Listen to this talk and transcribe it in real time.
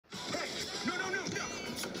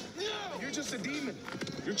You're just a demon.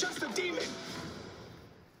 You're just a demon.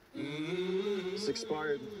 It's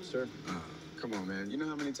expired, sir. Come on, man. You know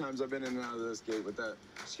how many times I've been in and out of this gate with that?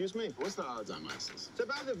 Excuse me? What's the odds on ISIS? Step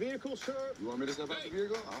out of the vehicle, sir. You want me to step out the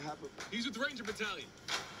vehicle? I'll have it. He's with Ranger Battalion.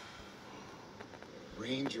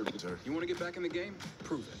 Ranger, sir. You want to get back in the game?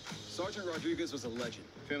 Prove it. Sergeant Rodriguez was a legend.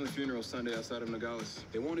 Family funeral Sunday outside of Nogales.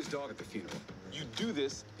 They want his dog at the funeral. You do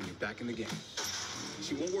this, and you're back in the game.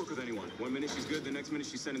 She won't work with anyone. One minute she's good, the next minute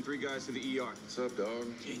she's sending 3 guys to the ER. What's up, dog?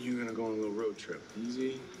 And you're gonna go on a little road trip.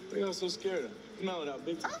 Easy. What are y'all so scared of? Smell it out,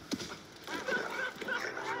 big time.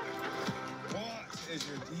 What is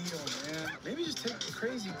your deal, man? Maybe just take the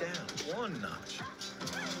crazy down 1 notch.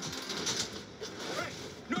 Hey!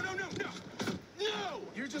 No! No!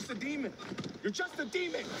 You're just a demon. You're just a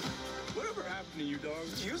demon. Whatever happened to you, dog?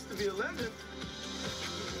 You used to be a legend.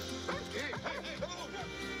 Hey! Oh, no!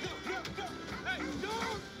 Hey,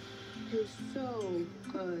 dog! You're so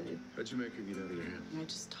good. How'd you make her get out of your hand? I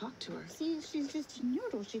just talked to her. See, she's just a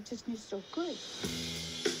noodle. She just is so good.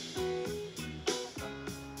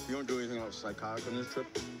 You don't do anything else psychotic on this trip?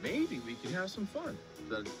 Maybe we can have some fun. Is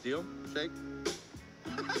that a deal? Shake?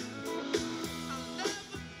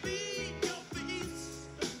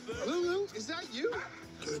 Lulu, is that you?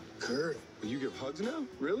 Good girl. You give hugs now?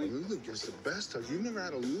 Really? Lulu gives the best hug. You've never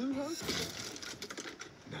had a Lulu hug?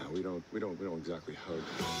 No, we don't exactly hug.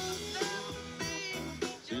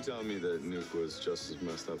 So you telling me that Nuke was just as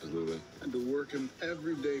messed up as Lulu? I had to work him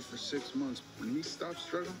every day for 6 months. When he stopped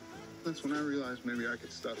struggling, that's when I realized maybe I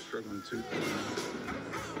could stop struggling too.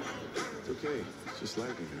 It's okay. It's just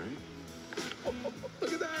lightning, right?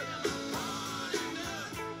 Look at that!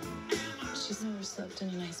 She's never slept in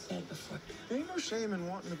a nice bed before. There ain't no shame in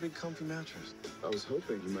wanting a big comfy mattress. I was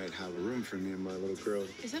hoping you might have a room for me and my little girl.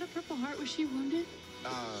 Is that a Purple Heart? Was she wounded?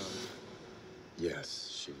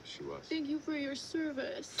 Yes, she was. Thank you for your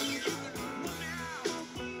service.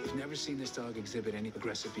 I've never seen this dog exhibit any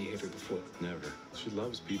aggressive behavior before. Never. She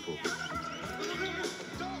loves people.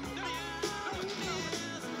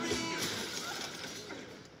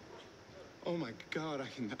 Oh my God,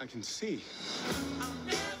 I can see.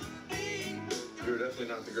 You're definitely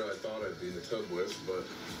not the girl I thought I'd be in the tub with, but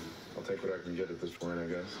I'll take what I can get at this point, I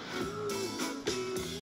guess.